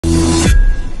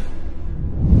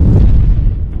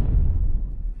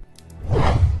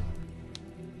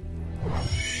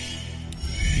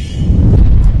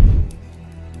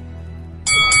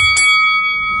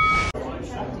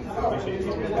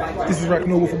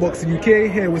Noble for Boxing UK,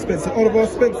 here with Spencer Oliver.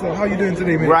 Spencer, how are you doing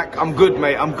today, mate? Rack, I'm good,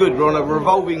 mate. I'm good. We're on a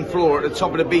revolving floor at the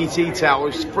top of the BT Tower.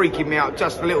 It's freaking me out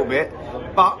just a little bit.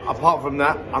 But apart from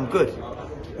that, I'm good.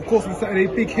 Of course, on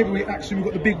Saturday, big heavyweight action. We've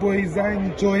got the big boys,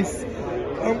 Zhang, Joyce.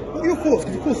 What are your thoughts?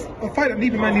 Because, of course, a fight that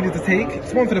neither man needed to take.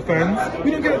 It's one for the fans.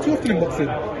 We don't get it too often in boxing.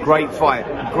 Great fight.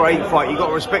 Great fight. You've got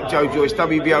to respect Joe Joyce,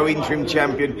 WBO interim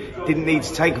champion. Didn't need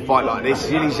to take a fight like this.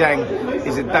 Zhilei Zhang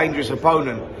is a dangerous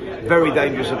opponent. Very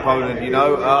dangerous opponent, you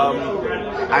know.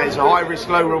 And it's a high-risk,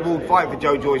 low-reward fight for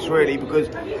Joe Joyce, really, because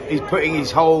he's putting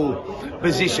his whole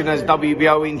position as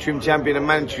WBO interim champion and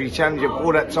mandatory challenger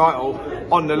for that title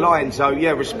on the line. So,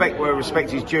 yeah, respect where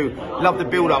respect is due. Love the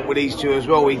build-up with these two as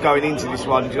well. We're going into this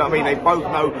one. Do you know what I mean? They both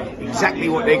know exactly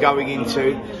what they're going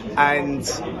into. And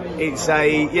it's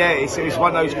it's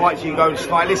one of those fights you go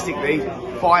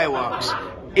stylistically, fireworks.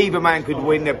 Either man could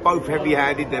win. They're both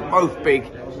heavy-handed. They're both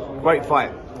big. Great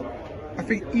fight. I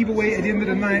think either way, at the end of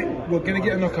the night, we're going to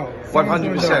get a knockout.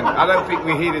 100%. I don't think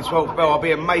we hear the 12th bell. I'll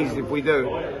be amazed if we do.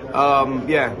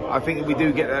 Yeah, I think we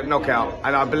do get that knockout.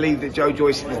 And I believe that Joe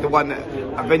Joyce is the one that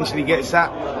eventually gets that.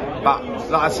 But,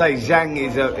 like I say, Zhang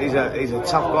is a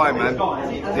tough guy, man.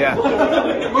 Yeah.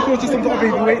 Of course, just on top of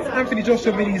heavyweights, Anthony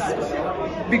Joshua made his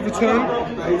big return.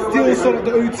 Still sold at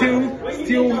the O2.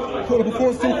 Still put the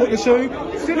performance, still put the show.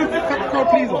 Still a crowd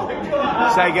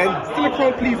pleaser. Say again? Still a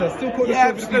crowd pleaser. Still put the show. Yeah,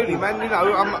 absolutely, man. You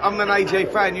know, I'm an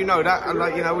AJ fan. You know that. And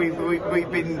like, you know,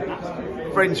 we've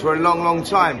been friends for a long, long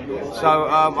time. So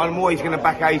I'm always going to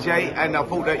back AJ. And I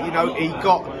thought that, you know, he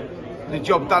got the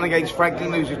job done against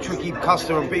Franklin, who's a tricky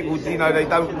customer, and people, you know, they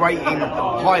don't rate him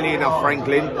highly enough,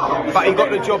 Franklin. But he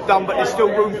got the job done, but there's still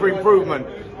room for improvement.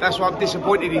 That's why I'm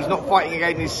disappointed he's not fighting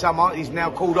again this summer. He's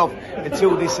now called off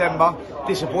until December.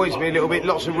 Disappoints me a little bit.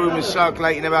 Lots of rumours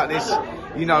circulating about this,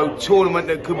 you know, tournament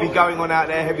that could be going on out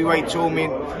there, heavyweight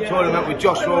tournament with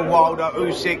Joshua, Wilder,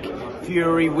 Usyk,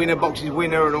 Fury, winner, boxes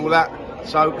winner and all that.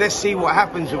 So let's see what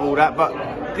happens with all that.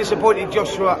 But disappointed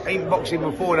Joshua ain't boxing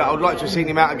before that. I'd like to have seen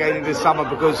him out again in the summer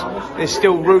because there's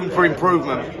still room for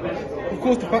improvement. Of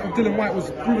course, the fight with Dylan White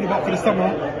was proven about for the summer.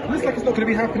 It looks like it's not going to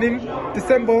be happening.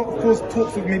 December, of course,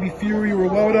 talks of maybe Fury or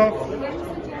Wilder.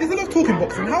 There's a lot of talk in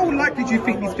boxing. How likely do you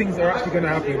think these things are actually going to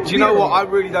happen? Do you know what? I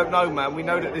really don't know, man. We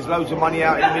know that there's loads of money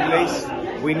out in the Middle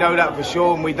East. We know that for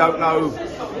sure, and we don't know,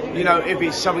 you know, if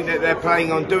it's something that they're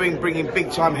planning on doing, bringing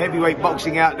big-time heavyweight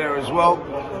boxing out there as well.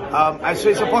 And so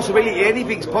it's a possibility.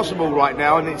 Anything's possible right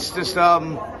now, and it's just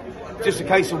a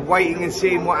case of waiting and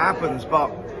seeing what happens. But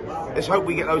let's hope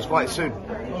we get those fights soon.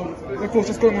 Of course,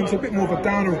 just going on to a bit more of a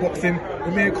downer of boxing,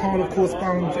 Amir Khan, of course,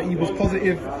 found that he was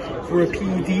positive for a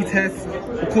PED test.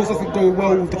 Of course, doesn't go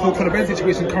well with the whole Conor Benn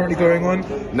situation currently going on.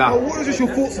 No. What are just your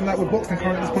thoughts on that with boxing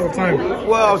currently at this point of time?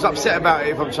 Well, I was upset about it,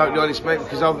 if I'm totally honest, mate,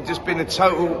 because I've just been a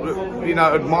total, you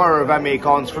know, admirer of Amir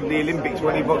Khan's from the Olympics,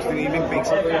 when he boxed in the Olympics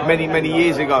many, many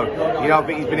years ago. You know, I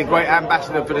think he's been a great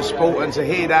ambassador for the sport, and to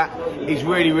hear that is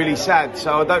really, really sad.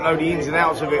 So I don't know the ins and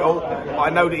outs of it all, but I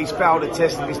know that he's failed a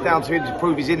test, and it's down to him to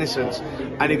prove his innocence.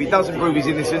 And if he doesn't prove his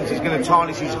innocence, he's going to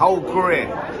tarnish his whole career,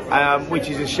 which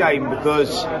is a shame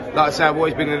because, like I say, I've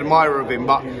always been an admirer of him.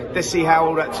 But let's see how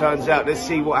all that turns out. Let's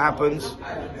see what happens.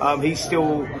 He's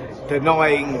still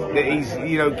denying that he's,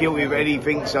 you know, guilty of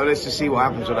anything. So let's just see what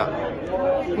happens with that.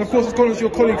 And of course, as well as your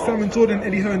colleagues Sam and Jordan,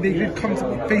 Eddie Hearn, they did come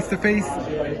face to face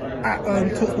at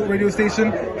Talksport radio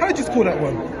station. How did you score that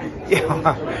one?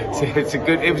 Yeah,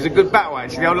 it was a good battle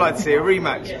actually. I'd like to see a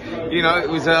rematch. You know, it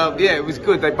was it was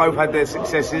good. They both had their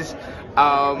successes.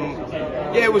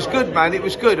 Yeah, it was good, man. It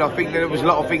was good. I think that there was a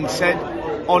lot of things said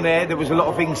on air. There was a lot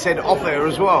of things said off air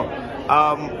as well,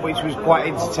 which was quite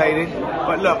entertaining.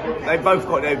 But look, they both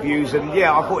got their views, and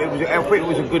yeah, I thought it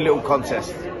was a good little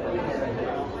contest.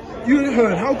 You and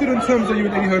Hearn, how good in terms are you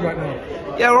and Eddie Hearn right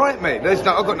now? Yeah, all right, mate. I've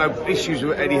got no issues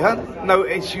with Eddie Hearn. No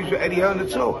issues with Eddie Hearn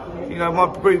at all. You know,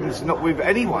 my grievance is not with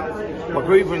anyone. My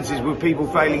grievance is with people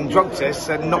failing drug tests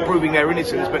and not proving their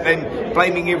innocence, but then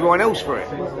blaming everyone else for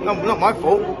it. No, not my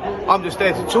fault. I'm just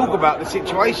there to talk about the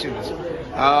situations.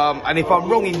 And if I'm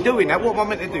wrong in doing that, what am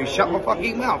I meant to do? Shut my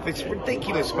fucking mouth. It's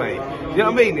ridiculous, mate. You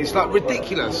know what I mean? It's like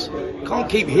ridiculous. Can't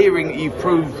keep hearing that you've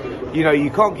proved, you know,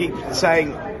 you can't keep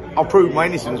saying, I'll prove my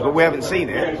innocence, but we haven't seen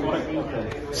it.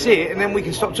 See it, and then we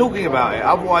can stop talking about it.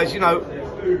 Otherwise, you know,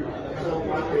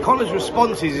 Conor's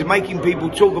responses is making people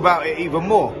talk about it even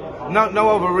more. No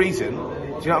other reason. Do you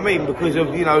know what I mean? Because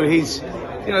of, you know, his,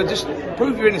 you know, just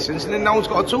prove your innocence, and then no one's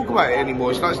got to talk about it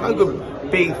anymore. It's like, it's no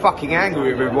good being fucking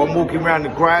angry with everyone, walking around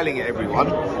and growling at everyone.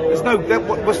 There's no,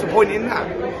 what's the point in that?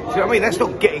 Do you know what I mean? That's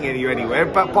not getting you anywhere,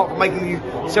 but apart from making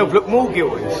yourself look more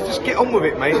guilty. Just get on with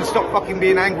it, mate, and stop fucking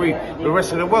being angry with the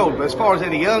rest of the world. But as far as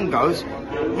Eddie Hearn goes,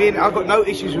 you I've got no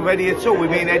issues with Eddie at all.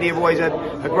 Me and Eddie have always had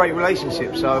a great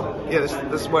relationship. So yeah,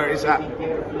 that's where it's at.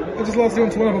 And just lastly, on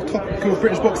to another topic of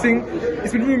British boxing.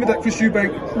 It's been rumoured that Chris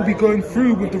Eubank will be going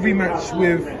through with the rematch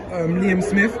with Liam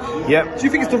Smith. Yep. Do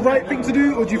you think it's the right thing to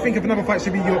do, or do you think if another fight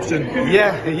should be the option?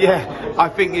 Yeah. I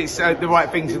think it's the right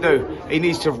thing to do. He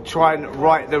needs to try and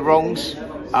right the wrongs.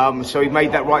 So he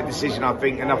made that right decision, I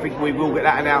think, and I think we will get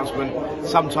that announcement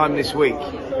sometime this week.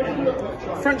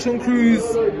 Franchon Cruz,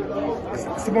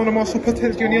 Savannah Marshall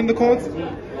potentially on the undercard?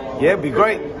 Yeah, it'd be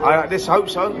great. Let's hope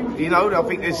so. You know, I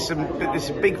think there's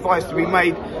some big fights to be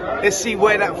made. Let's see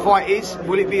where that fight is.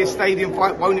 Will it be a stadium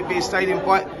fight? Won't it be a stadium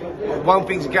fight? One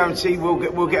thing's guaranteed: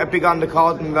 we'll get a big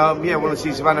undercard, and I want to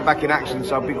see Savannah back in action.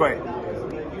 So it'd be great.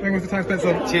 Thank you for the time,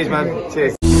 Spencer. Cheers, man.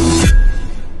 Cheers.